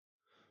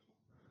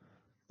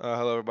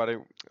Hello, everybody.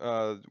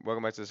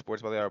 Welcome back to the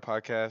Sports by the Hour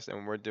podcast,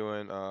 and we're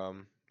doing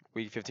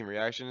Week 15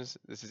 reactions.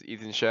 This is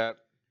Ethan Schapp.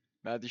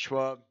 Matthew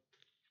Schwab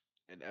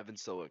and Evan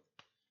Sillick.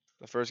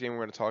 The first game we're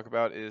going to talk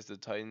about is the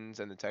Titans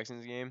and the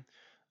Texans game.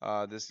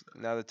 This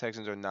now the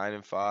Texans are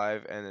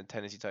 9-5, and the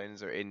Tennessee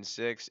Titans are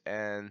 8-6,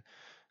 and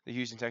the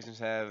Houston Texans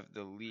have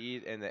the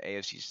lead in the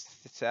AFC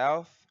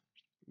South.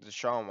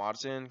 Deshaun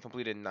Watson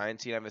completed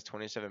 19 out of his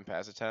 27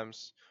 pass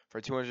attempts for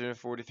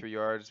 243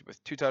 yards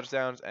with 2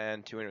 touchdowns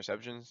and 2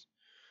 interceptions.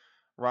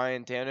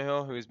 Ryan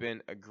Tannehill, who has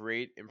been a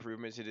great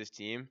improvement to this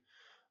team,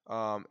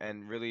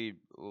 and really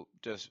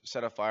just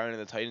set a fire into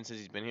the Titans since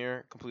he's been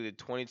here. Completed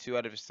 22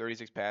 out of his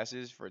 36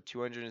 passes for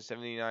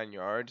 279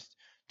 yards,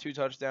 2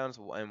 touchdowns,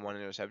 and 1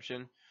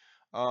 interception.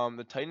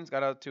 The Titans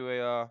got out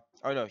to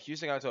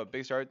Houston got out to a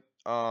big start.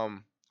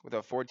 With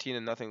a 14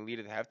 and nothing lead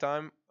at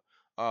halftime.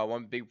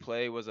 One big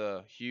play was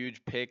a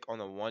huge pick on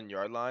the 1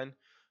 yard line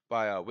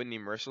by Whitney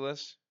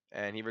Merciless,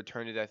 and he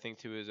returned it I think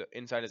to his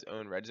inside his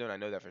own red zone. I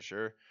know that for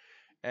sure,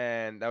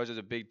 and that was just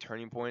a big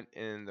turning point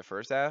in the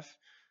first half.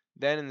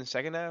 Then in the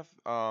second half,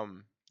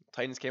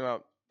 Titans came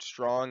out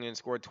strong and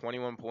scored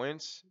 21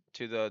 points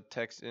to the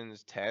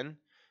Texans 10,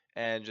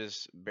 and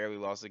just barely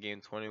lost the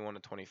game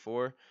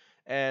 21-24.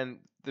 And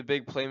the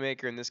big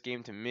playmaker in this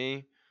game to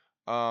me,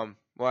 well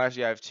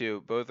actually I have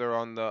two. Both are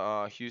on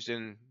the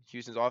Houston's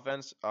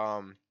offense.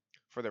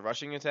 For the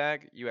rushing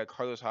attack, you had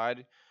Carlos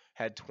Hyde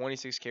had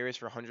 26 carries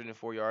for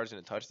 104 yards and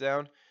a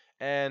touchdown,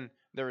 and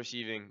the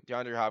receiving,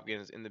 DeAndre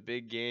Hopkins, in the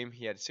big game,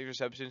 he had 6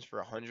 receptions for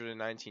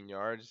 119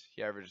 yards.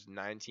 He averaged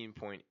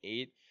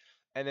 19.8.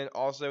 And then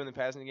also in the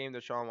passing game,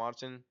 Deshaun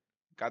Watson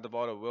got the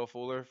ball to Will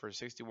Fuller for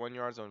 61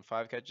 yards on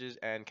 5 catches,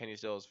 and Kenny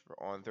Stills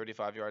on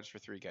 35 yards for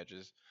 3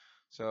 catches.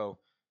 So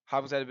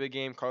Hopkins had a big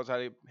game, Carlos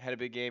had a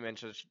big game, and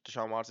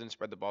Deshaun Watson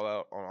spread the ball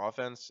out on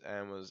offense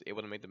and was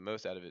able to make the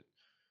most out of it.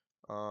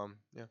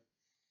 Yeah.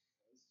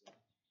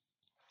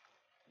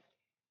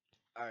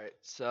 All right,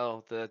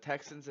 so the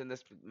Texans in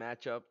this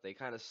matchup, they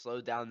kind of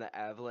slowed down the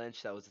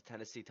avalanche that was the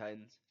Tennessee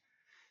Titans.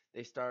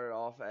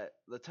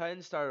 The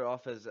Titans started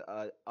off as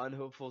an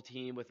unhopeful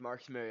team with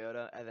Marcus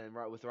Mariota, and then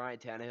with Ryan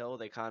Tannehill,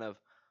 they kind of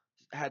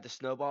had the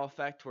snowball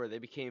effect where they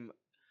became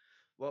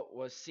what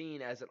was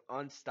seen as an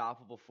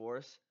unstoppable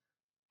force,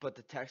 but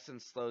the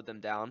Texans slowed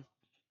them down.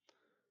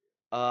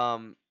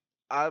 Um,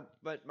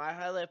 but my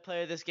highlight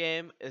player of this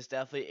game is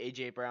definitely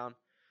AJ Brown,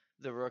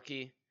 the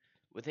rookie,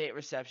 with 8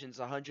 receptions,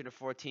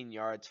 114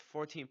 yards,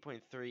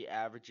 14.3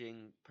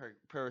 averaging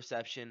per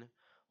reception,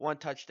 1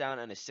 touchdown,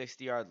 and a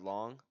 60-yard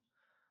long.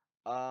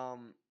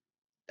 Um,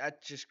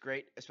 that's just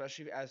great,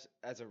 especially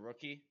as a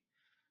rookie.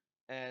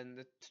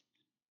 And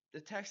the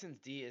Texans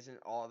D isn't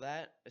all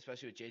that,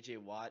 especially with J.J.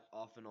 Watt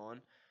off and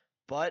on,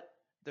 but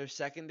their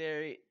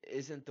secondary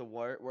isn't the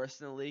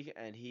worst in the league,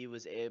 and he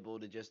was able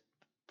to just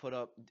put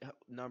up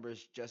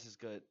numbers just as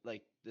good,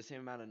 like the same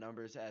amount of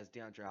numbers as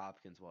DeAndre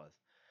Hopkins was.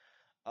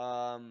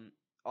 Um,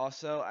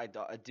 Also, I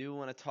do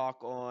want to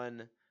talk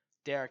on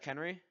Derrick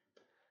Henry.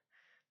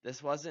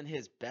 This wasn't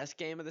his best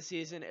game of the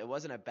season. It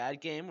wasn't a bad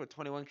game with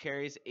 21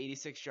 carries,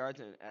 86 yards,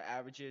 and an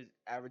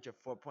average of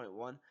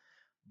 4.1.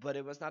 But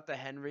it was not the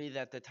Henry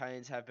that the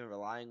Titans have been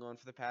relying on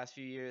for the past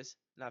few years.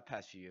 Not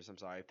past few years, I'm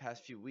sorry,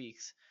 past few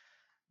weeks.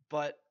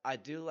 But I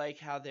do like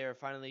how they're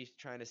finally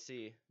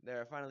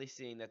they're finally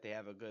seeing that they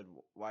have a good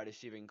wide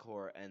receiving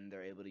core and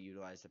they're able to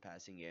utilize the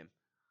passing game.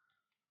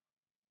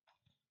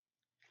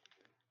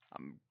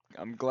 I'm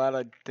I'm glad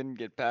I didn't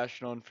get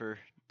bashed on for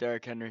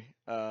Derrick Henry.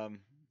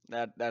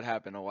 That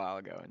happened a while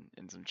ago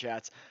in some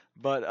chats.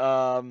 But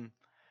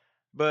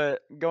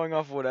but going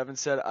off of what Evan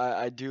said,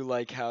 I do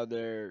like how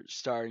they're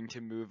starting to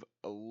move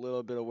a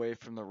little bit away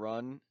from the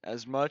run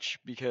as much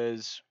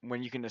because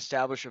when you can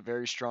establish a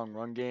very strong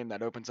run game,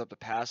 that opens up the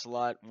pass a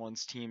lot.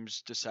 Once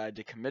teams decide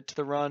to commit to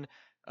the run,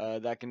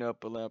 that can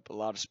open up a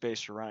lot of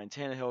space for Ryan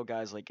Tannehill,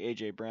 guys like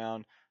AJ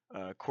Brown,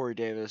 Corey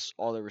Davis,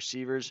 all the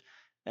receivers.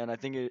 And I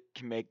think it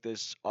can make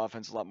this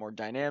offense a lot more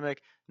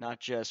dynamic, not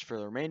just for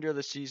the remainder of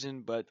the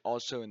season, but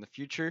also in the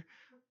future.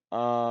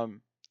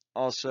 Um,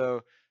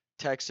 Also,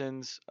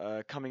 Texans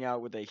coming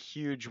out with a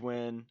huge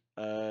win.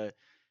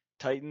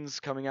 Titans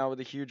coming out with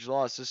a huge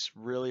loss. This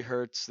really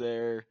hurts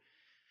their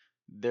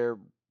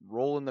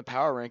role in the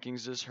power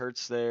rankings. This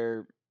hurts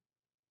their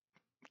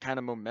kind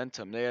of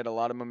momentum. They had a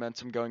lot of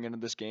momentum going into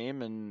this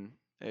game, and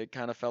it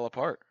kind of fell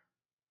apart.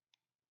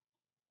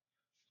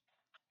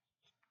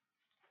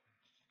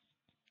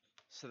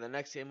 So the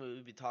next game we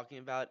will be talking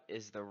about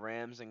is the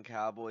Rams and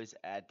Cowboys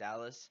at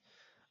Dallas.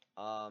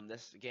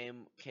 This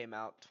game came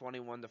out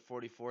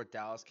 21-44.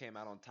 Dallas came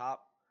out on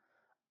top.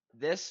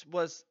 This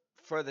was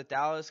for the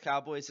Dallas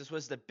Cowboys. This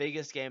was the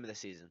biggest game of the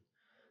season.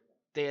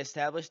 They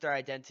established their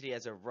identity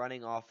as a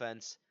running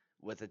offense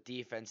with a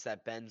defense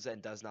that bends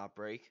and does not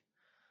break.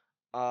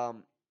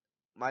 Um,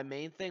 my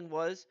main thing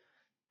was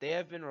they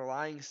have been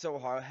relying so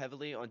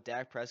heavily on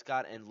Dak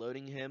Prescott and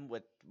loading him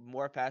with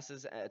more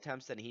passes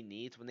attempts than he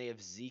needs when they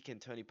have Zeke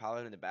and Tony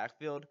Pollard in the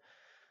backfield.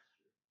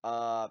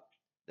 Uh,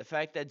 The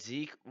fact that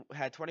Zeke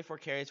had 24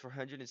 carries for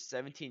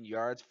 117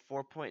 yards,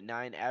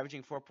 4.9,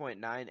 averaging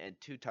 4.9 and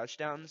 2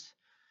 touchdowns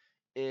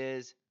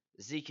is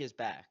Zeke is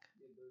back.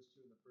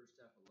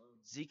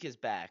 Zeke is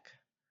back.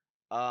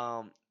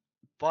 But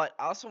I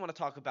also want to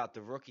talk about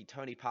the rookie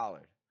Tony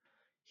Pollard.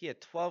 He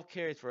had 12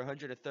 carries for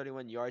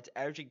 131 yards,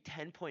 averaging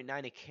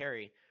 10.9 a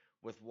carry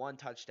with 1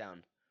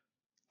 touchdown.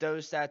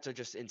 Those stats are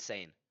just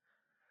insane.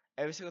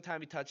 Every single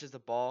time he touches the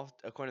ball,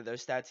 according to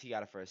those stats, he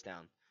got a first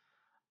down.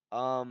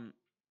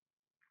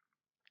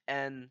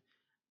 And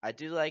I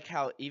do like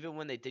how even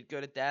when they did go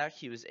to Dak,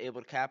 he was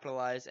able to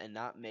capitalize and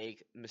not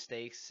make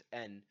mistakes.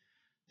 And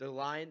the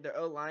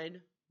O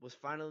line was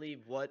finally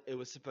what it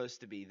was supposed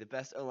to be, the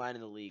best O line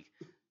in the league.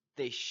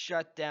 They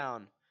shut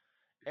down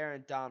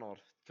Aaron Donald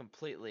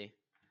completely.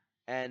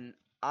 And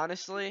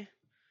honestly,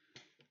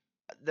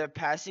 their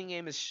passing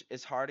game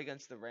is hard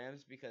against the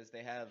Rams because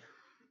they have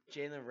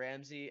Jalen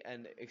Ramsey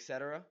and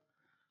etc.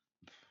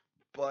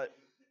 But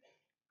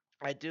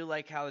I do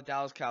like how the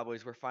Dallas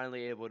Cowboys were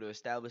finally able to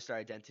establish their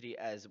identity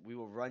as we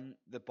will run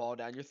the ball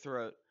down your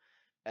throat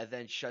and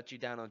then shut you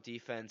down on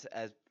defense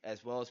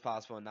as well as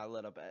possible and not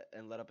let up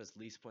as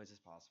least points as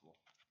possible.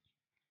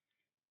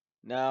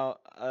 Now,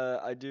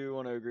 I do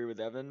want to agree with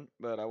Evan,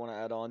 but I want to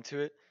add on to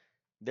it.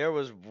 There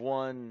was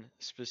one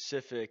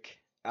specific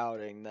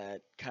outing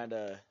that kind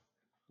of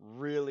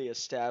really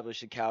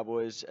established the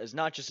Cowboys as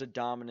not just a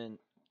dominant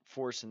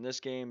force in this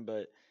game,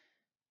 but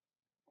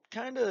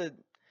kind of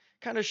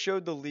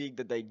showed the league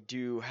that they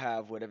do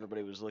have what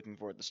everybody was looking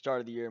for at the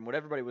start of the year and what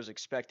everybody was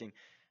expecting.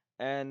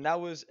 And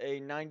that was a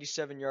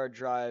 97-yard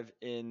drive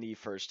in the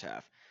first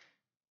half.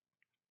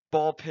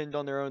 Ball pinned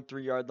on their own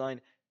 3-yard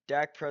line.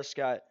 Dak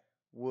Prescott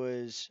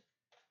was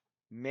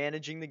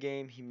managing the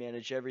game. He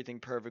managed everything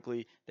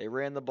perfectly. They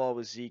ran the ball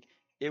with Zeke.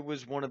 It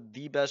was one of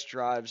the best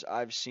drives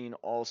I've seen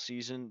all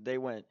season. They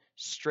went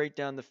straight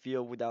down the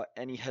field without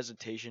any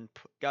hesitation,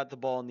 got the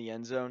ball in the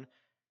end zone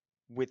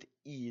with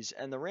ease.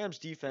 And the Rams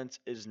defense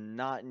is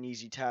not an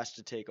easy task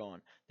to take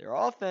on. Their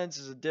offense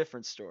is a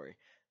different story.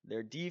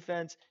 Their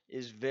defense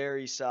is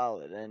very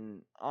solid.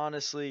 And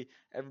honestly,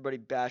 everybody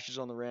bashes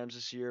on the Rams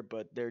this year,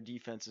 but their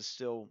defense is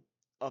still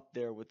up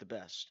there with the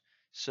best.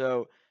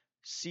 So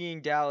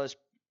seeing Dallas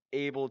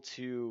able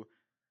to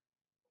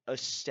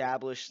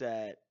establish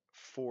that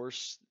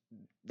force,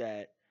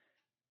 that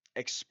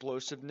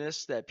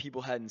explosiveness that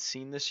people hadn't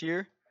seen this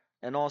year,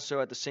 and also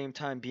at the same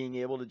time being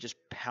able to just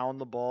pound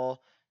the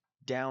ball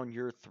down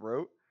your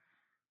throat,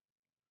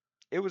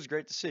 it was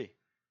great to see.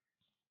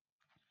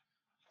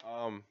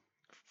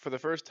 For the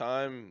first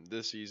time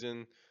this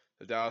season,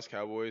 the Dallas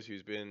Cowboys,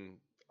 who's been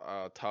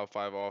top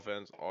 5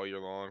 offense all year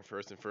long,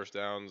 first in first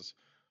downs,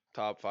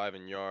 top 5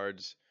 in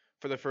yards.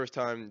 For the first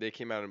time, they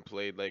came out and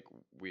played like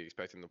we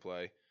expect them to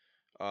play.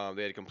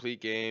 They had a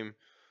complete game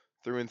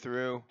through and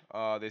through.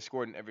 They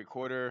scored in every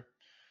quarter.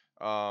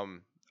 I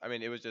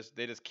mean, it was just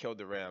they just killed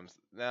the Rams.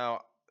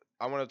 Now,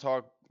 I want to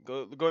talk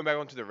going back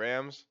onto the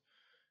Rams.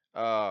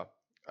 A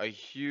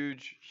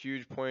huge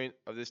point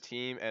of this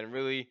team, and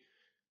really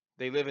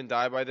they live and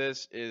die by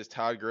this, is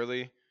Todd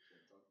Gurley.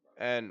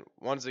 And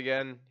once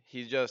again,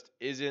 he just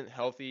isn't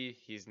healthy.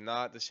 He's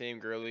not the same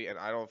Gurley, and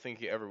I don't think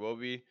he ever will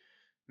be.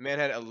 Man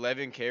had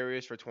 11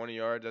 carries for 20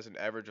 yards. That's an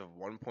average of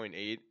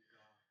 1.8.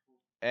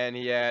 And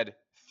he had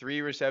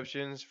 3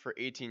 receptions for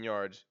 18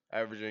 yards,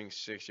 averaging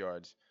 6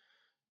 yards.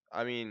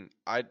 I mean,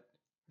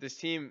 this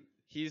team,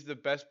 he's the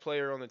best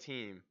player on the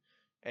team,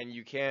 and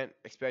you can't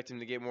expect him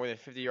to get more than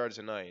 50 yards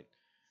a night.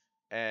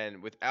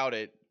 And without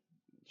it,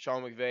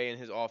 Sean McVay and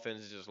his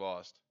offense is just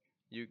lost.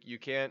 You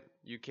can't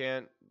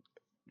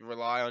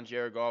rely on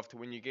Jared Goff to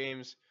win you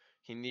games.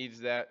 He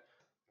needs that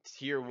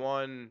tier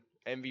 1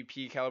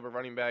 MVP caliber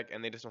running back,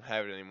 and they just don't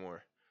have it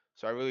anymore.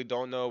 So I really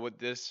don't know what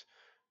this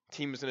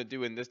team is going to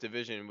do in this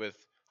division with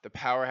the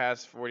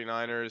powerhouse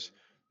 49ers,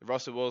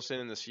 Russell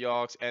Wilson and the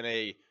Seahawks, and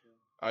a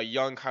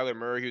young Kyler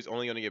Murray who's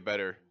only going to get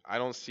better. I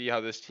don't see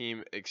how this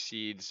team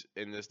exceeds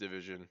in this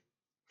division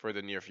for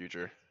the near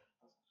future.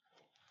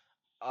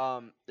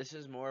 This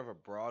is more of a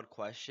broad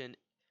question.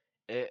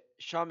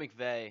 Sean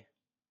McVay,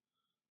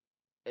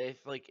 if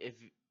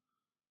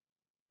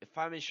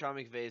I'm in Sean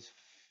McVay's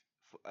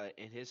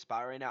in his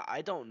spot right now,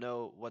 I don't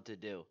know what to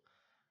do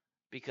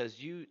because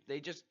they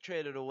just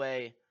traded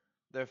away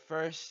their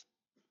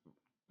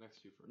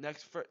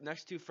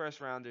next 2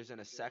 first rounders and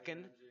a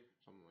second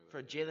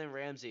for Jalen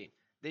Ramsey.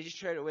 They just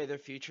traded away their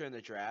future in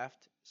the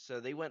draft,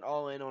 so they went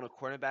all in on a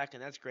cornerback,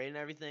 and that's great and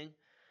everything.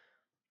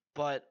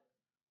 But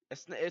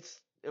it's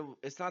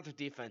not their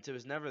defense. It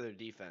was never their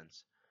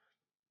defense.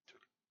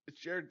 It's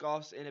Jared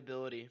Goff's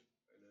inability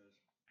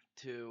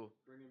to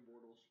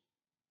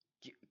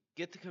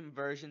get the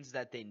conversions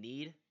that they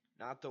need,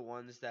 not the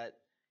ones that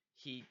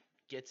he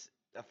gets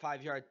a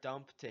 5-yard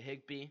dump to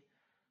Higbee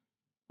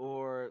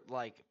or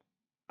like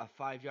a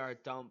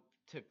 5-yard dump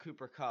to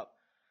Cooper Kupp.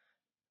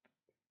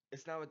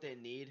 It's not what they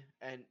need,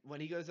 and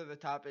when he goes over the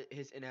top,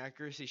 his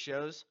inaccuracy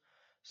shows.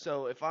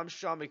 So if I'm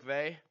Sean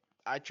McVay,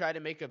 I try to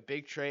make a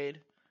big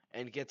trade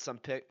and get some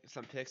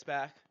picks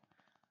back,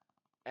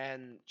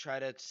 and try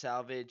to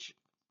salvage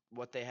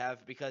what they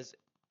have because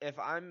if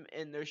I'm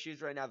in their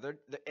shoes right now,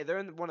 they're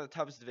in one of the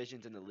toughest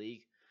divisions in the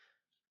league,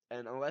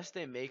 and unless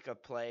they make a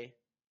play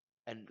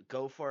and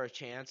go for a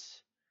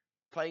chance,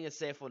 playing it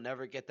safe will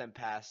never get them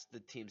past the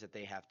teams that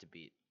they have to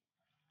beat.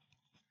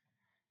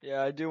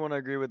 Yeah, I do want to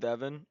agree with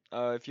Evan.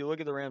 If you look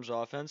at the Rams'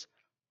 offense,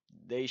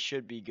 they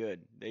should be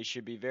good. They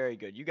should be very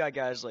good. You got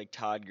guys like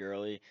Todd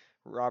Gurley,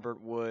 Robert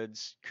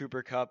Woods,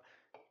 Cooper Cup,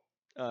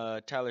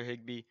 Tyler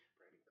Higbee,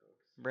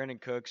 Brandon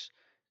Cooks,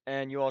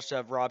 and you also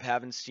have Rob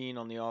Havenstein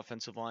on the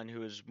offensive line,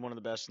 who is one of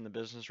the best in the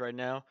business right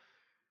now.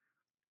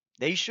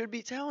 They should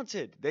be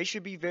talented. They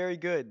should be very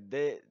good.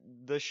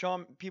 The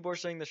Sean people are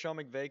saying the Sean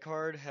McVay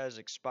card has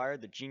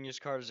expired. The Genius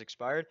card has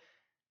expired.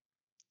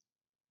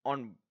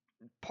 On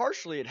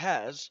partially it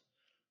has,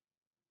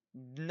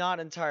 not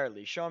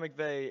entirely. Sean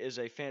McVay is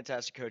a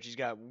fantastic coach. He's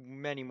got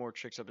many more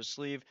tricks up his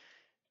sleeve,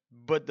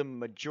 but the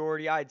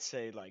majority, I'd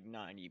say like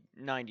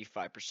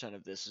 95%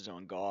 of this is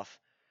on Goff.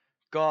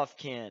 Goff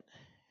can't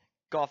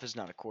Goff is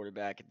not a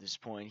quarterback at this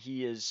point.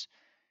 He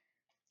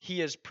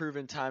has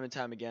proven time and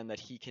time again that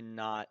he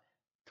cannot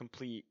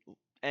complete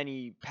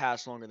any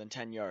pass longer than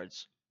 10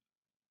 yards.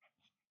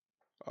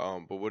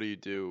 But what do you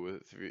do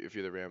if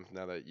you're the Rams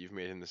now that you've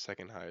made him the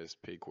second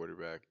highest paid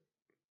quarterback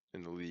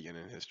in the league and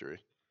in history?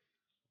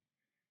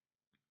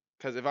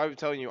 Because if I'm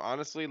telling you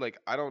honestly, like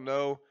I don't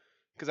know,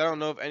 because I don't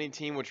know if any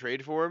team would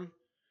trade for him.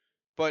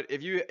 But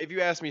if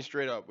you ask me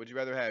straight up, would you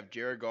rather have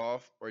Jared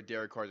Goff or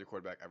Derek Carr as your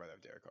quarterback? I'd rather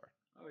have Derek Carr.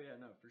 Oh yeah,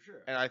 no, for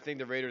sure. And I think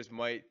the Raiders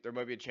there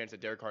might be a chance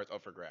that Derek Carr is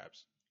up for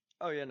grabs.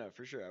 Oh yeah, no,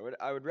 for sure.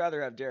 I would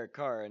rather have Derek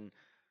Carr, and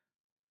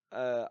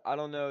I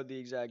don't know the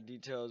exact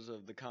details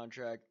of the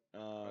contract.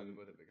 With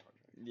a big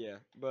contract. Yeah,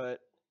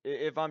 but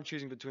if I'm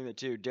choosing between the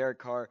two, Derek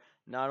Carr,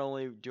 not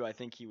only do I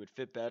think he would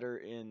fit better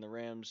in the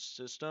Rams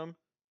system,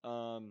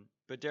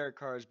 but Derek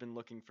Carr has been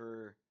looking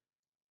for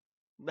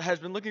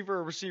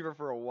a receiver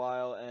for a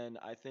while, and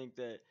I think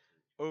that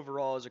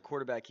overall as a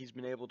quarterback, he's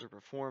been able to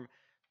perform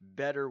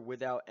better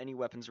without any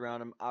weapons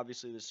around him.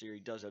 Obviously, this year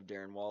he does have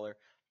Darren Waller,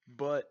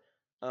 but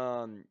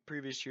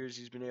previous years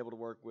he's been able to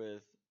work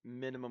with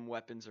minimum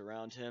weapons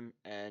around him,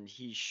 and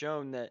he's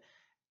shown that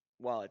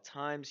while at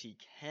times he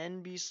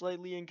can be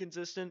slightly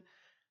inconsistent,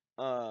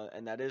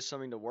 and that is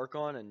something to work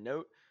on and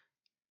note,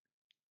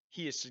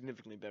 he is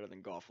significantly better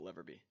than Goff will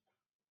ever be.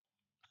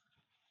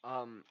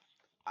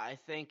 I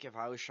think if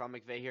I was Sean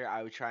McVay here,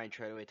 I would try and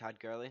trade away Todd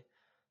Gurley,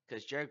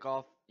 because Jared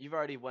Goff, you've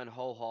already went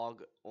whole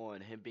hog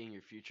on him being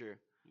your future.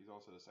 He's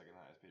also the second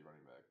highest paid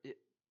running back. Yeah.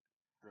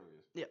 Gurley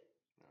is. Yeah.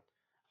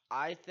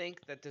 I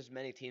think that there's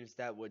many teams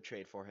that would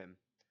trade for him.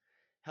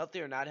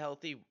 Healthy or not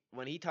healthy,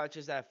 when he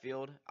touches that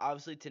field,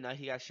 obviously tonight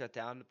he got shut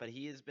down, but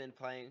he has been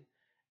playing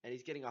and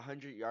he's getting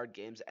 100-yard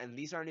games, and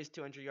these aren't his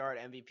 200-yard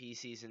MVP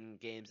season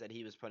games that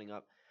he was putting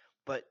up,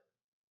 but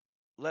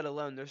let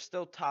alone they're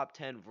still top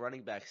 10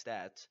 running back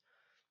stats.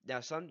 Now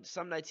some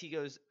nights he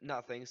goes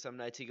nothing, some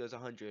nights he goes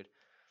 100.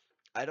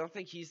 I don't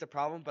think he's the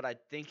problem, but I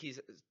think he's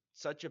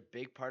such a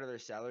big part of their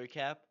salary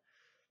cap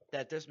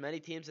that there's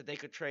many teams that they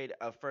could trade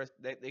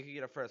they could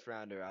get a first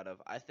rounder out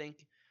of. I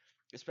think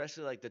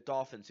especially like the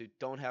Dolphins who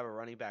don't have a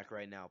running back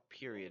right now,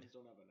 period.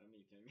 Don't have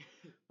anything.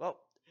 Well,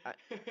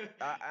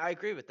 I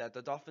agree with that.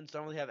 The Dolphins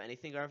don't really have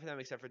anything going for them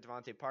except for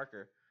Devontae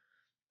Parker.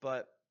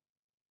 But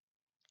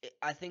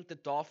I think the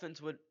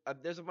Dolphins would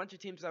there's a bunch of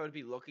teams that would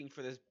be looking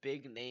for this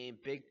big name,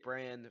 big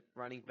brand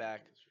running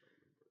back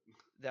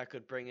that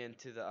could bring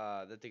into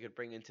that they could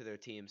bring into their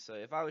team. So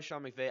if I was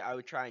Sean McVay, I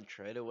would try and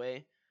trade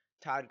away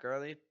Todd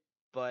Gurley,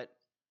 but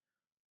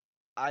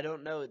I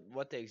don't know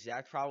what the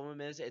exact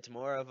problem is. It's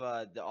more of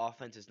the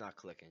offense is not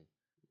clicking.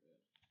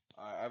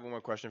 I have one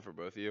more question for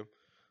both of you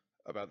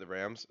about the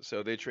Rams.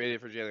 So they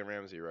traded for Jalen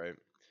Ramsey, right?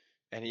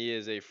 And he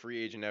is a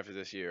free agent after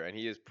this year. And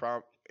he is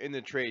in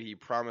the trade. He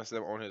promised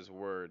them on his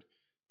word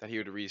that he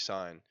would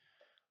re-sign.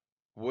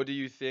 What do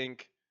you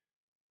think?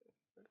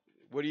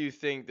 What do you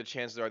think the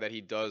chances are that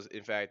he does,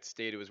 in fact,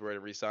 stay to his word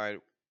and re-sign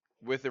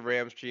with the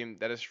Rams team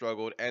that has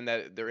struggled and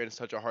that they're in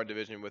such a hard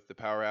division with the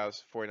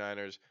powerhouse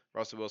 49ers,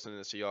 Russell Wilson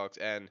and the Seahawks,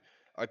 and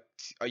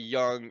a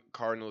young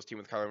Cardinals team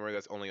with Kyler Murray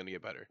that's only going to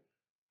get better?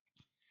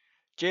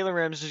 Jalen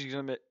Ramsey is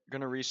going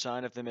to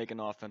re-sign if they make an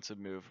offensive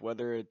move,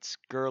 whether it's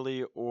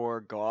Gurley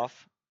or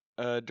Goff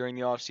during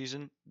the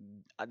offseason.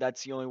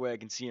 That's the only way I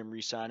can see him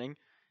re-signing,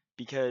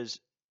 because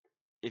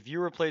if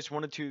you replace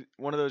one of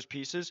those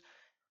pieces,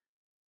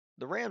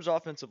 the Rams'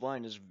 offensive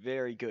line is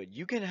very good.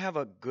 You can have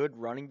a good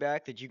running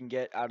back that you can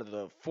get out of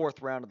the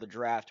 4th round of the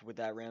draft with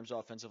that Rams'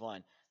 offensive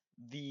line.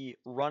 The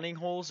running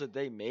holes that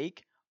they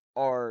make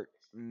are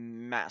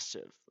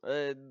massive.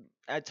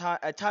 At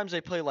times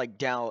they play like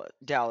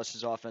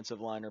Dallas's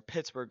offensive line or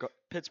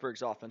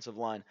Pittsburgh's offensive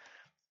line,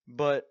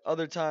 but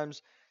other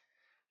times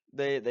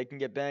they can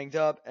get banged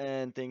up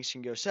and things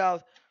can go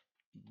south.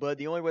 But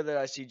the only way that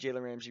I see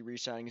Jalen Ramsey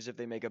re-signing is if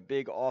they make a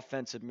big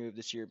offensive move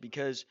this year,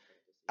 because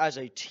as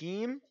a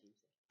team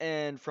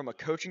and from a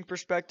coaching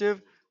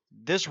perspective,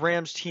 this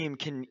Rams team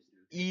can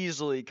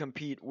easily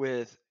compete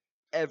with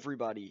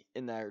everybody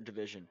in their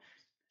division.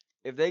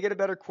 if they get a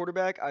better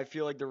quarterback, I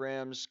feel like the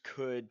Rams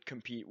could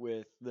compete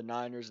with the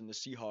Niners and the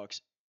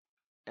Seahawks.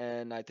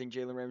 And I think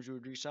Jalen Ramsey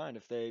would resign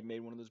if they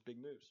made one of those big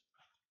moves.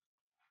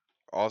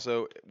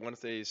 Also, once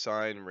they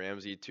sign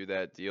Ramsey to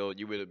that deal,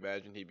 you would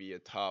imagine he'd be a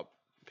top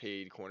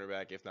paid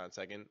cornerback, if not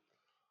second,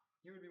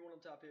 He would be one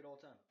of the top paid all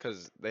time.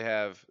 because they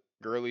have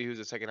Gurley, who's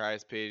the second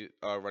highest paid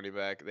running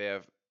back. They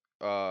have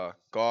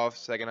Goff,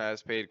 second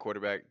highest paid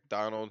quarterback.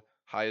 Donald,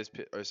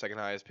 or second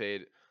highest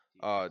paid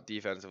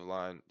defensive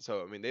line.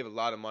 So I mean, they have a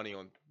lot of money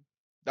on.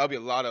 That'll be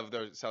a lot of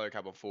their salary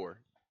cap on 4.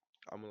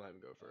 I'm gonna let him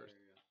go first.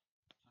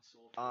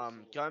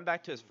 Going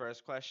back to his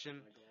first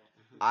question,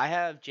 I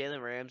have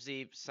Jalen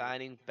Ramsey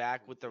signing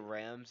back with the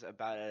Rams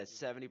about at a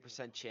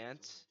 70%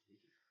 chance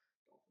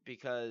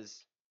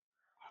because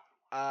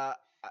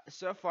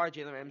so far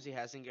Jalen Ramsey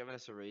hasn't given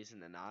us a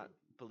reason to not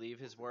believe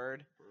his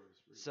word.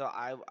 So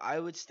I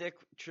would stick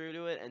true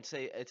to it and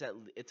say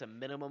it's a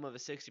minimum of a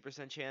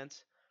 60%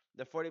 chance.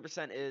 The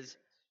 40% is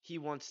he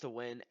wants to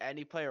win.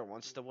 Any player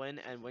wants to win,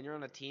 and when you're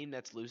on a team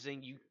that's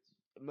losing,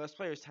 most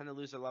players tend to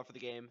lose their love for the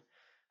game.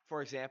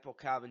 For example,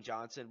 Calvin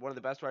Johnson, one of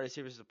the best wide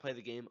receivers to play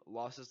the game,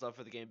 lost his love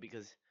for the game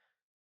because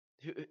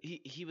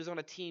he was on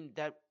a team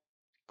that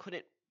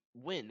couldn't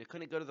win,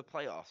 couldn't go to the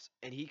playoffs,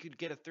 and he could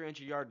get a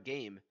 300-yard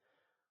game,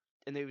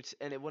 and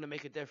it wouldn't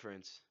make a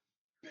difference.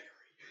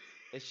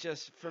 It's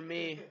just for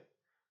me.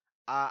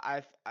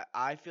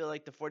 I feel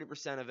like the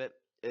 40% of it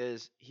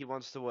is he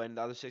wants to win.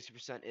 The other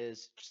 60%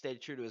 is stay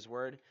true to his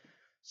word.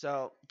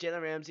 So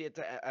Jalen Ramsey at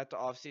the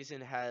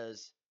offseason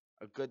has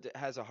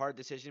a hard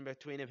decision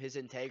between him, his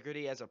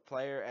integrity as a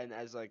player and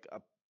as like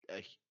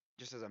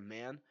just as a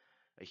man,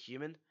 a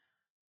human,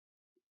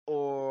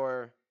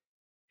 or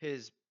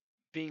his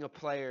being a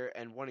player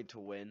and wanting to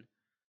win.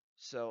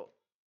 So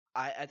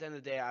at the end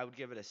of the day I would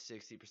give it a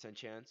 60%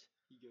 chance.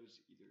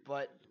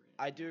 But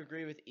I do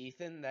agree with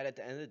Ethan that at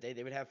the end of the day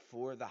they would have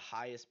 4 of the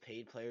highest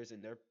paid players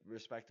in their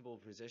respectable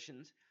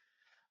positions.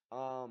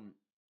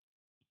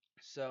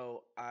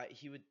 So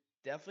he would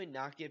definitely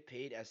not get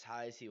paid as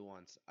high as he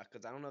wants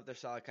because I don't know if their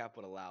salary cap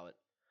would allow it.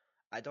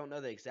 I don't know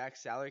the exact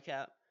salary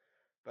cap,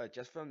 but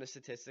just from the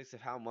statistics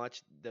of how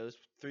much those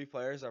 3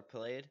 players are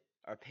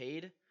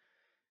paid,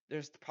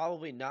 there's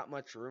probably not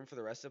much room for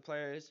the rest of the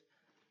players.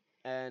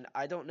 And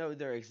I don't know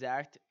their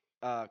exact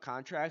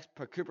contracts,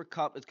 but Cooper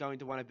Kupp is going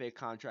to want a big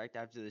contract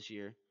after this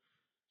year.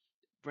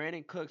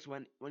 Brandon Cooks,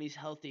 when he's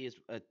healthy, is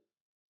a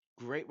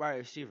great wide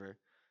receiver.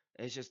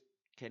 It's just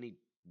can he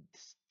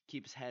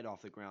keep his head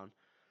off the ground?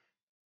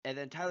 And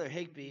then Tyler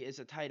Higbee is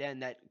a tight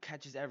end that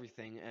catches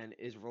everything and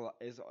is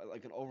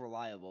like an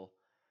reliable.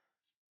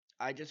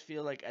 I just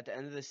feel like at the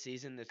end of the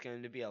season, there's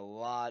going to be a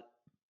lot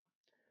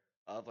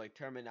of like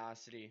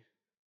terminosity.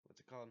 What's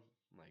it called?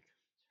 Like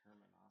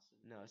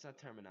terminosity? No, it's not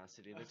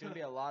terminosity. There's going to be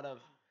a lot of.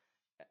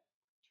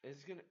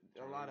 It's gonna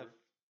a lot of,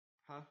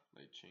 huh?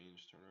 Like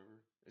change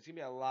turnover. There's gonna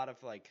be a lot of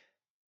like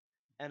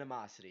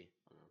animosity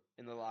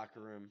in the locker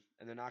room,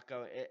 and they're not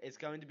going. It's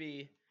going to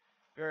be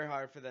very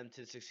hard for them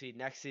to succeed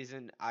next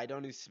season. I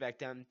don't expect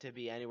them to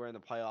be anywhere in the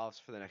playoffs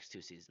for the next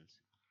 2 seasons.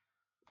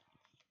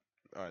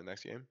 All right,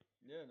 next game.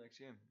 Yeah, next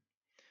game.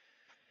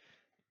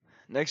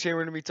 Next game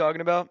we're going to be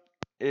talking about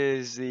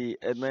is the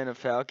Atlanta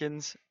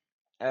Falcons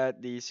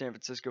at the San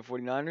Francisco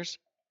 49ers.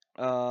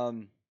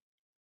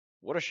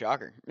 What a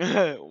shocker.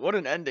 What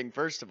an ending,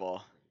 first of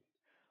all.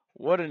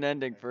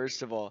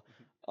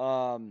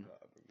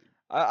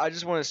 I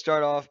just want to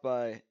start off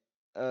by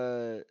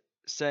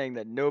saying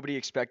that nobody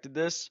expected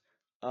this.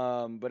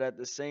 But at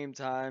the same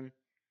time,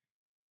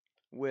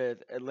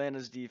 with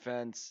Atlanta's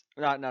defense,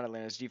 not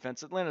Atlanta's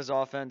defense, Atlanta's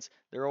offense,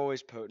 they're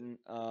always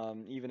potent,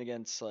 even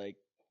against like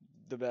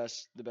the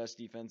best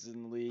defenses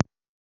in the league.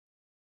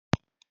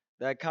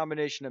 That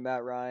combination of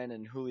Matt Ryan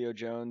and Julio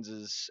Jones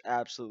is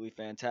absolutely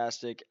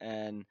fantastic,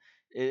 and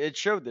it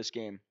showed this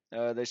game.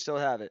 They still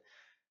have it.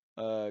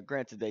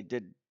 Granted, they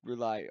did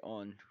rely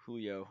on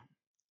Julio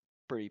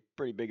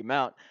pretty big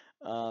amount.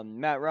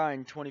 Matt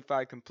Ryan,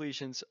 25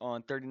 completions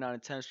on 39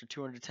 attempts for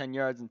 210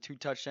 yards and 2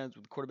 touchdowns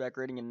with a quarterback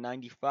rating of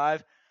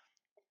 95.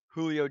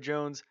 Julio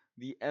Jones,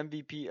 the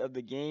MVP of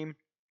the game,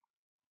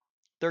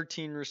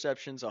 13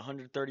 receptions,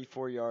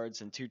 134 yards,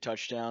 and 2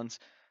 touchdowns,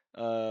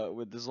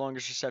 with his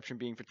longest reception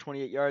being for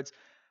 28 yards.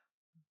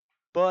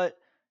 But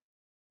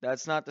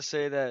that's not to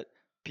say that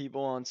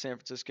people on San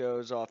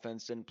Francisco's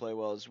offense didn't play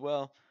well as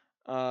well.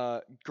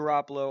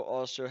 Garoppolo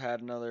also had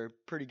another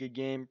pretty good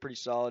game, pretty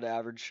solid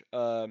average.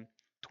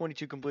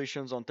 22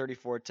 completions on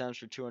 34 attempts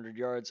for 200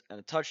 yards and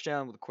a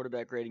touchdown with a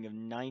quarterback rating of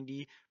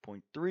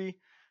 90.3.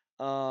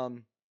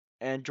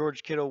 And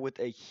George Kittle with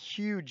a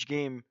huge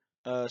game,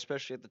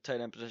 especially at the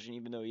tight end position,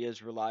 even though he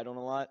is relied on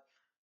a lot.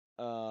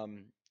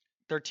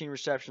 13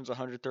 receptions,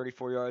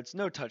 134 yards,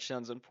 no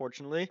touchdowns,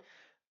 unfortunately.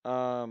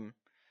 I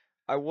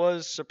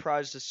was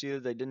surprised to see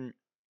that they didn't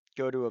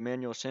go to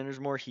Emmanuel Sanders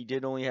more. He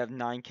did only have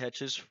 2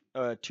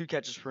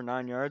 catches for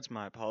 9 yards.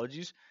 My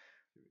apologies.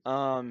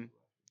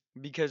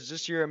 Because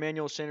this year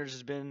Emmanuel Sanders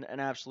has been an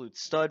absolute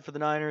stud for the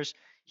Niners.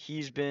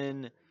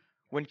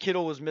 When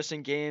Kittle was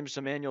missing games,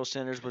 Emmanuel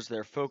Sanders was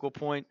their focal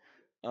point.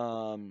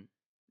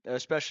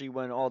 especially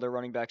when all their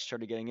running backs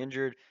started getting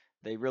injured.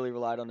 They really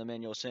relied on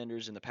Emmanuel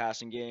Sanders in the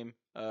passing game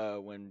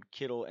when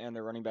Kittle and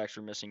their running backs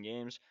were missing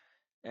games.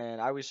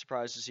 And I was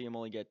surprised to see him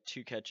only get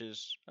 2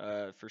 catches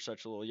for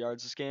such little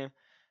yards this game.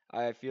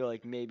 I feel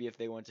like maybe if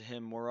they went to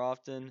him more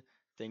often,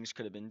 things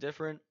could have been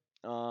different.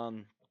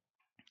 Um,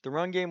 the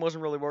run game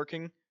wasn't really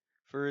working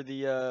for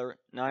the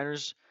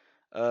Niners.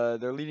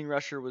 Their leading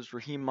rusher was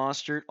Raheem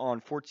Mostert on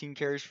 14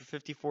 carries for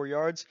 54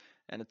 yards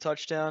and a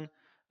touchdown.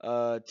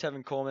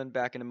 Tevin Coleman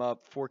backing him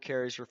up, 4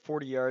 carries for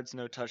 40 yards,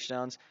 no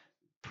touchdowns.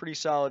 Pretty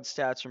solid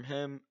stats from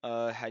him.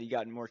 Had he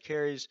gotten more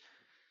carries,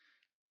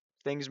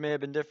 things may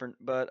have been different.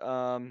 But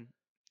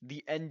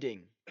the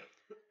ending,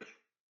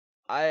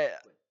 I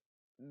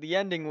the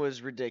ending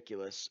was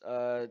ridiculous.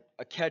 A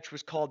catch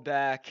was called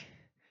back,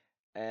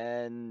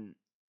 and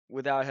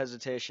without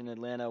hesitation,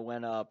 Atlanta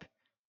went up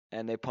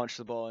and they punched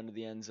the ball into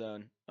the end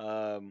zone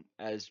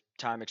as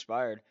time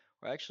expired.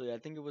 Or actually, I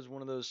think it was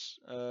one of those.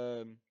 They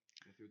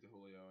threw it to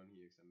Julio and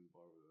he extended the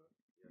ball over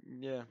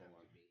Yeah, the goal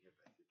line.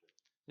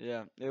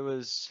 yeah.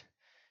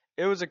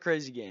 It was a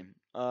crazy game.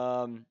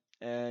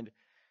 And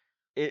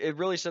it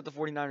really set the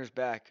 49ers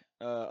back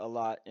a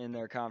lot in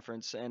their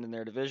conference and in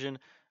their division.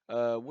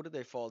 What did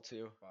they fall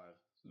to? 5.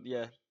 So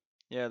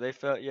Yeah,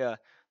 first.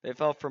 they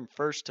fell from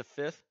first to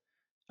fifth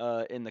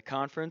in the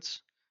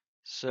conference.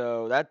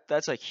 So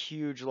that's a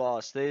huge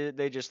loss.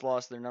 They just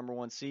lost their number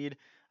one seed.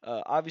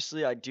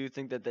 Obviously, I do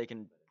think that they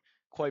can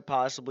quite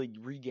possibly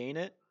regain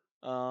it.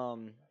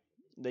 Um,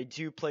 they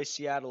do play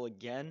Seattle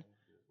again.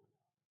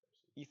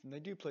 Ethan, they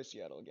do play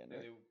Seattle again, Yeah,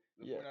 right?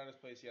 the Yeah. 49ers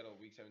play Seattle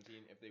week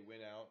 17. If they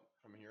win out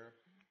from here,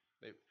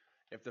 they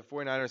if the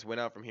 49ers win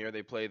out from here,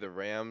 they play the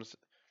Rams,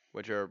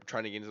 which are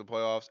trying to get into the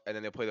playoffs, and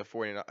then they play the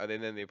 49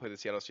 and then they play the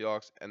Seattle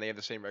Seahawks, and they have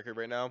the same record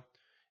right now.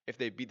 If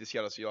they beat the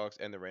Seattle Seahawks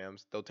and the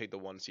Rams, they'll take the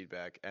 1 seed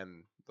back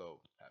and they'll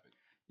have it.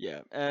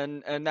 Yeah,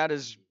 and that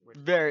is Which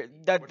very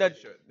that which that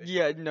they should. They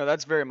yeah, should. no,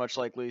 that's very much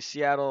likely.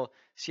 Seattle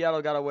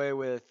got away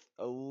with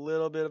a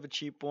little bit of a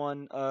cheap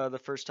one the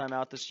first time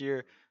out this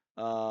year.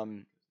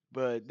 Um,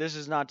 but this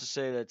is not to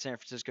say that San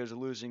Francisco's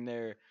losing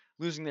their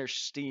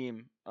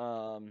steam.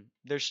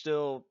 They're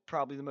still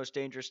probably the most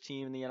dangerous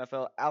team in the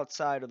NFL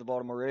outside of the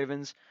Baltimore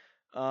Ravens.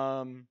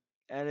 And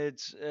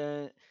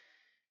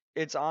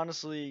it's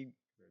honestly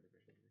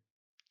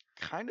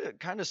kind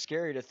of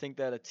scary to think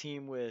that a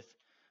team with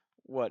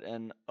what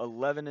an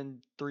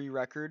 11-3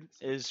 record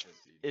is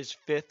Fifth seed. is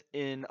fifth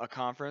in a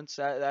conference.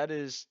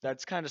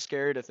 That's kind of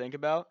scary to think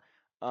about.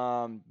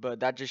 But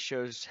that just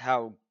shows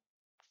how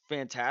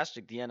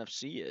fantastic the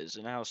NFC is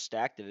and how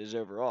stacked it is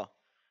overall.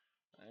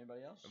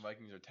 Anybody else? The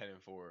Vikings are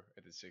 10-4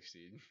 at the 6th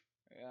seed.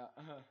 Yeah.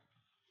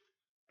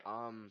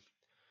 Um,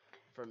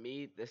 for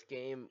me, this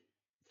game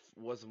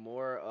was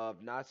more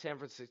of not San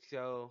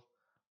Francisco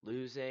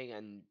losing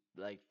and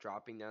like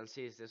dropping down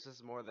seeds. This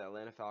is more the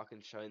Atlanta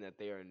Falcons showing that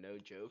they are no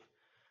joke,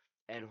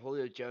 and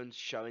Julio Jones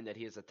showing that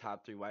he is a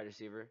top 3 wide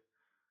receiver.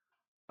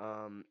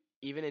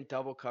 Even in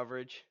double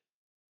coverage,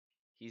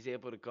 he's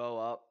able to go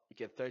up,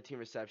 get 13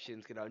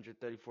 receptions, get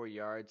 134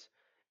 yards,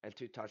 and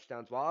 2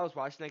 touchdowns. While I was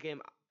watching that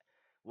game,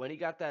 when he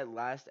got that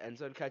last end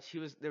zone catch,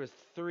 there was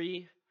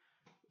 3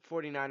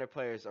 49er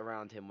players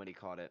around him when he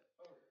caught it,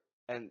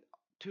 and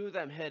 2 of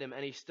them hit him,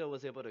 and he still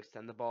was able to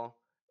extend the ball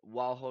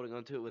while holding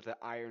onto it with an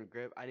iron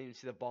grip. I didn't even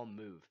see the ball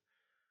move.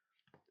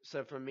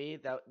 So for me,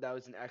 that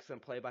was an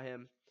excellent play by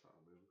him.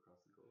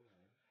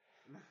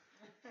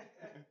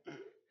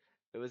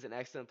 It was an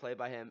excellent play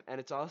by him, and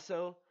it's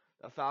also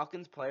the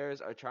Falcons players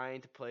are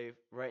trying to play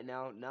right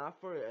now, not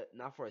for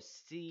a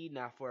seed,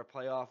 not for a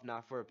playoff,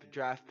 not for a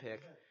draft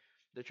pick.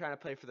 They're trying to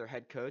play for their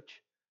head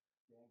coach,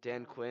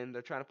 Dan Quinn.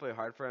 They're trying to play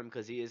hard for him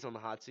because he is on the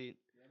hot seat.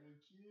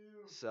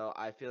 So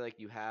I feel like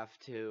you have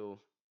to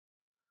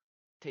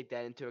take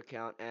that into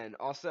account. And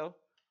also,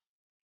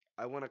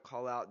 I want to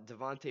call out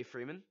Devontae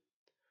Freeman.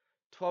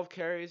 12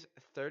 carries,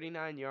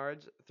 39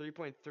 yards,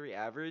 3.3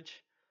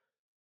 average.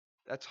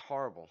 That's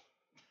horrible.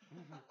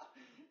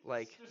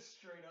 Like, just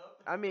straight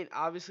up. I mean,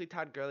 obviously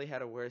Todd Gurley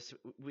had a worse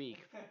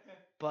week,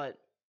 but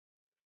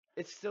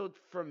it's still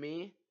for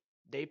me.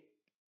 They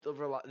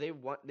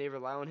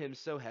rely on him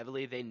so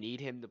heavily. They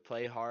need him to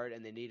play hard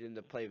and they need him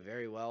to play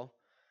very well.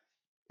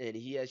 And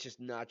he has just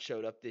not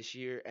showed up this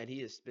year. And he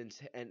has been,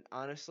 and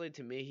honestly,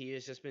 to me, he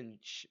has just been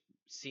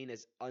seen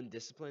as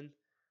undisciplined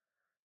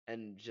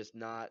and just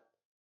not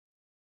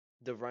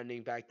the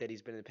running back that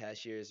he's been in the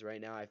past years.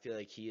 Right now, I feel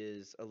like he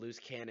is a loose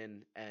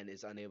cannon and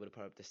is unable to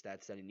put up the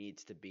stats that he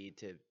needs to be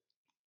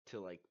to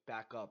like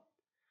back up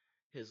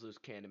his loose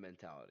cannon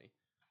mentality.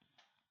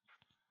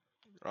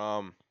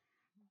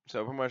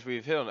 So pretty much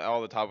we've hit on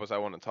all the topics I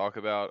want to talk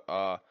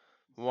about.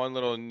 One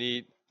little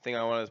neat thing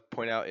I want to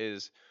point out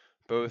is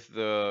both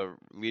the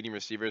leading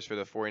receivers for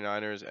the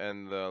 49ers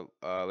and the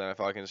Atlanta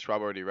Falcons.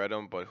 Schwab already read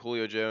them, but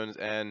Julio Jones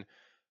and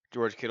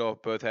George Kittle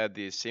both had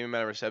the same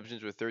amount of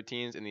receptions with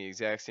 13s and the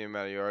exact same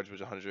amount of yards, which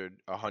was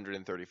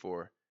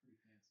 134.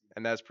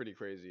 And that's pretty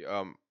crazy.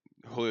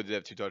 Julio did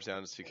have 2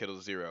 touchdowns to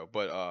Kittle's 0,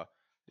 but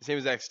the same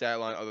exact stat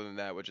line other than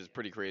that, which is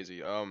pretty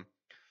crazy.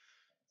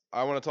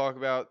 I want to talk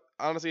about.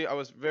 honestly, I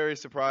was very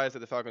surprised that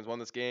the Falcons won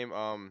this game.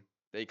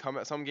 They come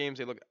at some games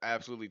they look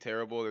absolutely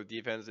terrible. Their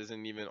defense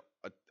isn't even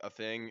a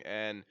thing,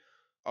 and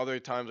other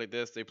times like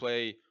this they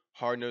play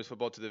hard nosed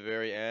football to the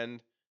very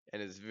end,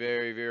 and it's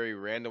very very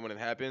random when it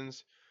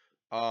happens.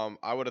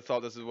 I would have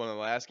thought this is one of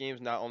the last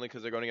games, not only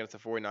because they're going against the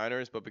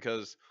 49ers, but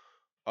because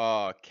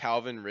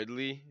Calvin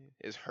Ridley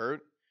is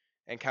hurt,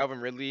 and Calvin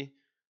Ridley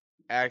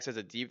acts as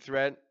a deep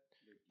threat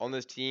on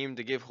this team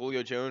to give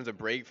Julio Jones a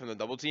break from the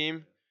double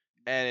team,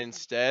 and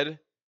instead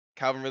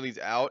Calvin Ridley's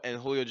out,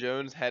 and Julio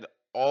Jones had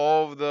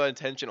all of the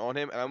attention on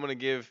him, and I'm gonna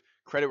give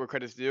credit where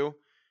credit's due.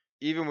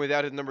 Even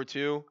without his number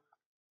two,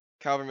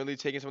 Calvin Ridley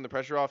taking some of the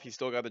pressure off, he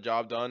still got the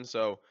job done.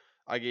 So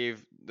I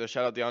gave the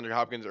shout out to DeAndre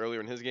Hopkins earlier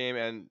in his game,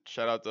 and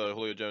shout out to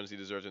Julio Jones. He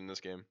deserves it in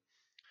this game.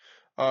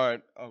 All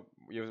right,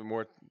 you have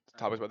more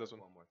topics about this one?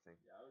 One more thing.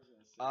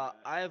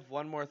 I have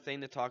one more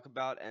thing to talk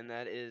about, and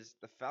that is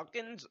the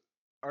Falcons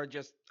are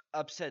just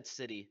upset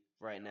city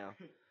right now.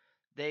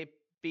 They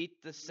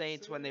beat the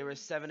Saints when they were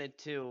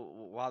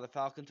 7-2, while the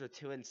Falcons were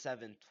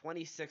 2-7,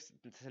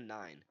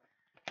 26-9.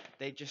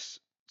 They just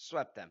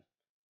swept them.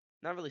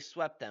 Not really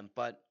swept them,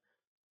 but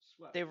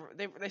they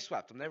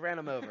swept them. They ran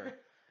them over,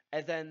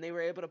 and then they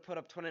were able to put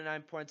up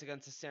 29 points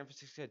against the San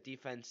Francisco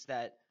defense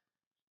that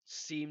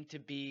seemed to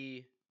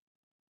be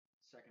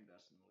Second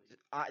best in the league.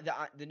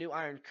 the new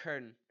Iron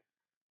Curtain,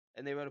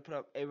 and they were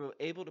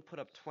able to put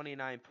up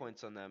 29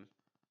 points on them.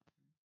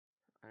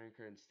 Iron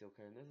Curtain, Steel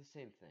Curtain, they're the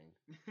same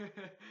thing.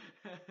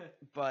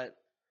 But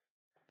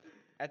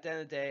at the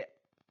end of the day,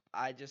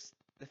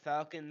 the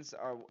Falcons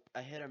are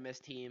a hit or miss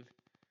team,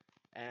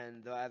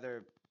 and they'll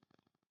either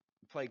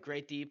play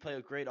great D, play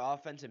a great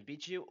offense, and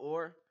beat you,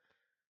 or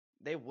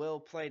they will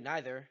play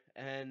neither,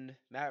 and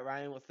Matt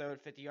Ryan will throw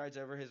it 50 yards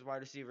over his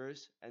wide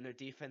receivers, and their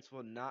defense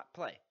will not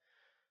play.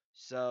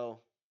 So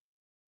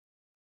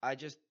I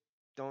just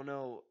don't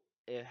know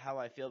how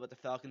I feel about the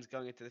Falcons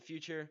going into the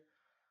future.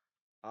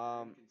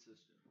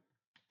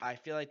 I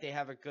feel like they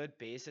have a good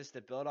basis to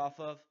build off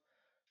of,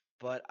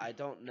 but I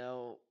don't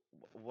know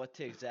what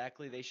to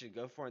exactly they should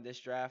go for in this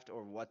draft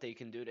or what they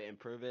can do to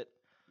improve it.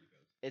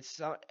 It's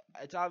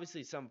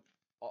obviously some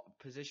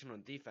position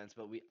on defense,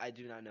 but I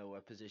do not know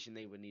what position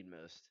they would need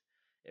most.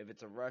 If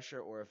it's a rusher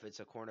or if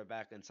it's a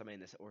cornerback and somebody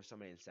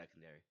in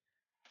secondary.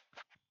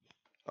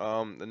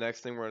 The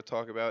next thing we're going to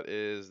talk about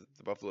is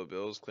the Buffalo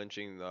Bills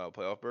clinching the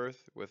playoff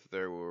berth with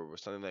their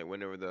Sunday night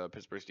win over the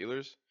Pittsburgh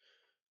Steelers.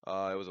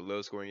 It was a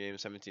low-scoring game,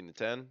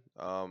 17-10.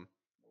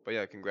 But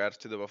yeah, congrats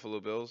to the Buffalo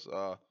Bills.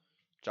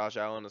 Josh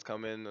Allen has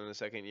come in the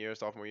second year,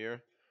 sophomore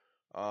year,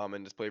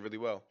 and just played really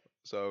well.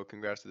 So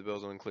congrats to the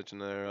Bills on clinching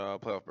their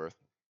playoff berth.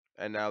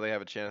 And now they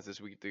have a chance this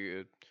week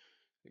to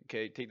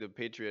take the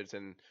Patriots,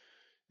 and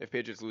if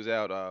Patriots lose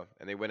out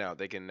and they win out,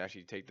 they can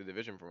actually take the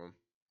division from them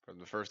for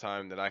the first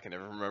time that I can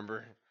ever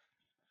remember.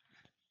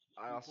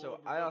 I also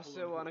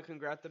want to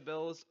congrat the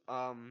Bills.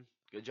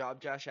 Good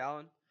job, Josh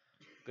Allen.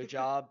 Good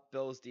job,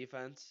 Bills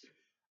defense.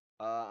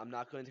 I'm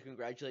not going to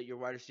congratulate your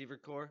wide receiver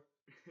core,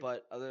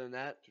 but other than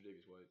that,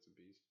 Tre'Davious White's a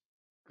beast.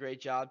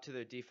 Great job to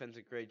their defense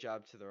and great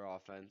job to their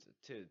offense.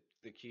 To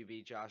the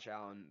QB, Josh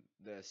Allen,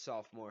 the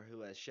sophomore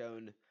who has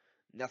shown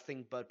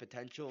nothing but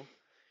potential.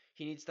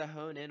 He needs to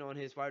hone in on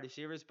his wide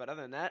receivers, but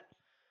other than that,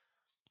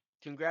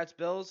 congrats,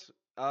 Bills.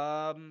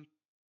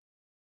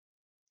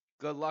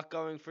 Good luck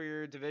going for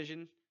your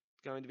division.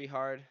 It's going to be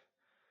hard.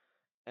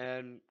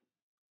 And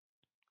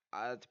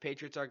the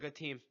Patriots are a good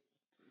team.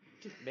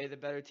 May the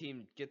better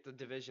team get the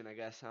division, I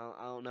guess.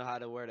 I don't know how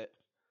to word it.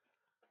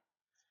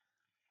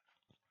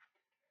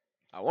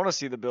 I want to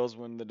see the Bills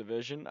win the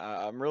division.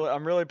 I'm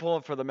really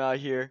pulling for them out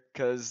here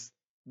because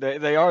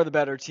they are the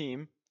better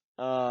team.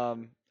 All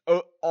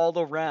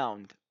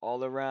around.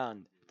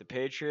 The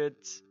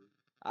Patriots,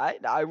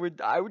 I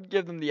would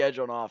give them the edge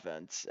on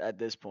offense at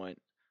this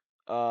point.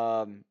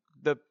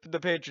 The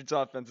Patriots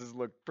offenses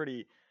look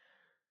pretty.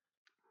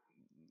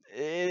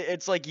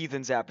 It's like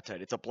Ethan's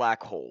appetite. It's a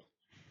black hole.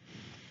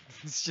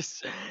 It's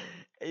just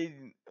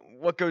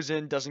what goes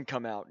in doesn't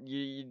come out.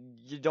 You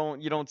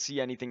don't see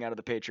anything out of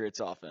the Patriots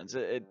offense.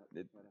 Had a higher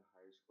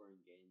scoring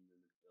game than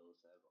the Bills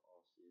have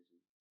all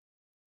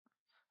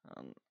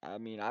season. I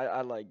mean,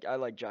 I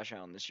like Josh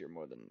Allen this year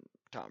more than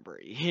Tom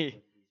Brady. He's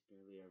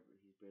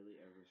barely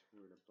ever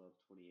scored above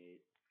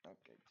 28.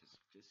 Okay,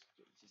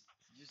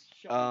 just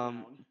shut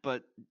down.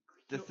 But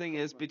the thing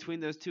is,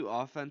 between those two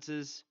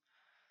offenses,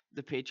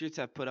 the Patriots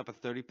have put up a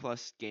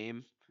 30-plus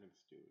game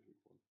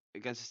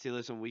against the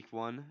Steelers in Week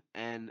 1,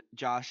 and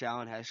Josh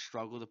Allen has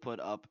struggled to put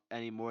up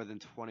any more than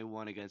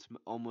 21 against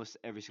almost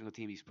every single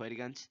team he's played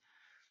against.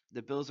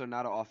 The Bills are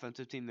not an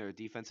offensive team; they're a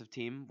defensive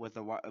team with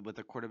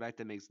a quarterback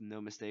that makes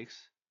no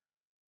mistakes.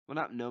 Well,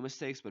 not no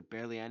mistakes, but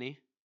barely any,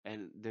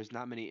 and there's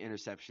not many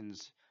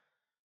interceptions.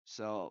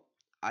 So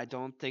I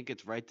don't think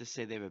it's right to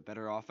say they have a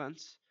better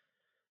offense,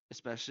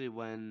 especially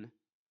when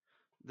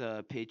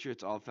the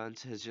Patriots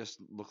offense has just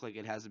looked like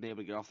it hasn't been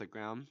able to get off the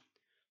ground.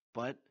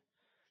 But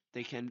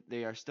I feel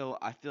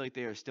like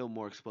they are still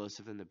more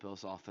explosive than the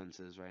Bills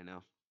offenses right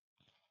now.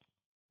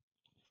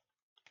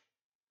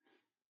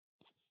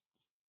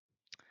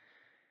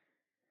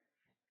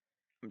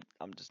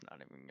 I'm just not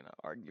even gonna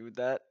argue with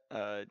that.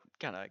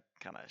 Kind of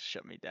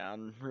shut me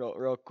down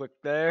real quick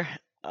there.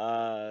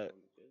 Uh,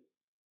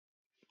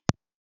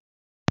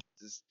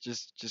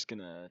 just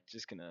gonna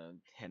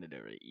hand it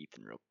over to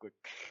Ethan real quick.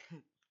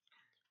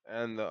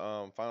 And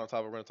the final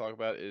topic we're going to talk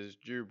about is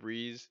Drew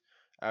Brees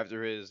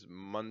after his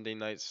Monday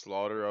night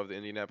slaughter of the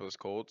Indianapolis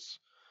Colts.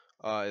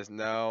 Is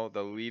now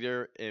the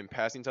leader in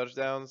passing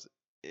touchdowns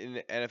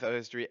in NFL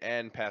history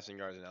and passing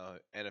yards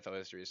in NFL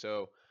history.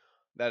 So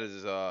that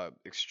is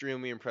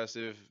extremely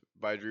impressive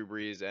by Drew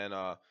Brees, and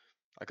I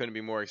couldn't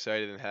be more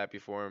excited and happy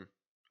for him.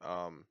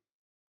 Um,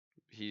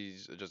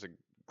 he's just a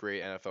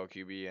great NFL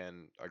QB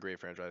and a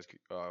great franchise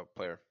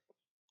player.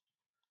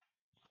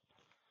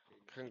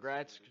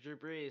 Congrats, Drew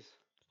Brees.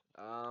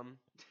 Um,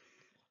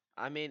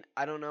 I mean,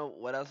 I don't know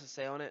what else to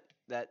say on it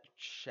that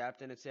Shap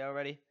didn't say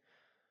already.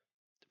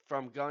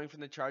 From going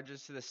from the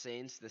Chargers to the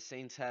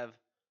Saints have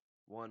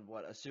won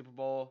what, a Super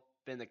Bowl,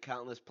 been to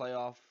countless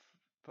playoff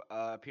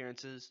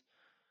appearances.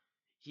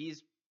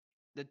 He's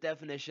the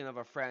definition of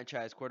a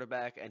franchise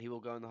quarterback, and he will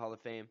go in the Hall of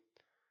Fame.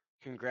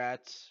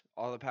 Congrats,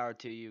 all the power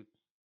to you.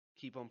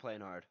 Keep on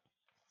playing hard.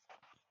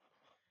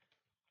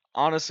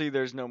 Honestly,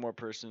 there's no more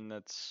person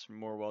that's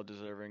more well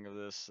deserving of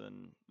this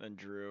than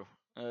Drew.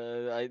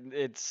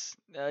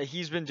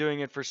 He's been doing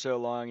it for so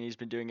long, and he's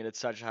been doing it at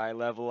such a high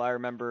level. I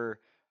remember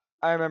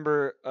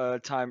a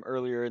time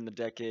earlier in the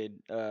decade.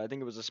 I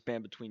think it was a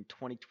span between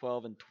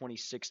 2012 and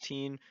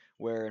 2016,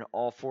 where in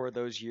all 4 of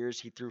those years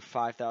he threw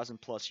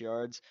 5,000 plus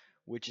yards,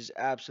 which is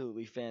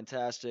absolutely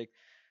fantastic.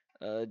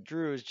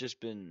 Drew has just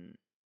been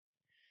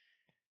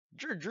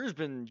Drew's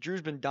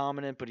been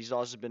dominant, but he's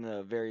also been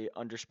a very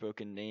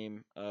underspoken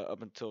name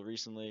up until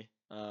recently.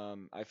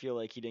 I feel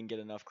like he didn't get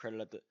enough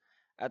credit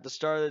at the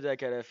start of the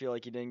decade. I feel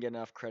like he didn't get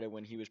enough credit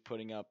when he was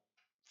putting up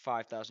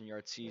 5,000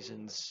 yard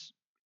seasons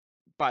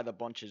by the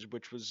bunches,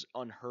 which was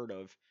unheard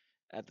of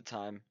at the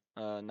time.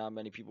 Not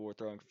many people were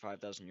throwing for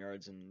 5,000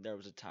 yards, and there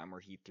was a time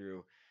where he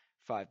threw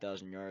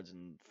 5,000 yards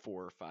in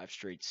 4 or 5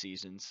 straight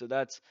seasons. So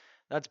that's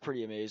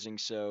pretty amazing.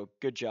 So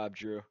good job,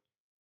 Drew.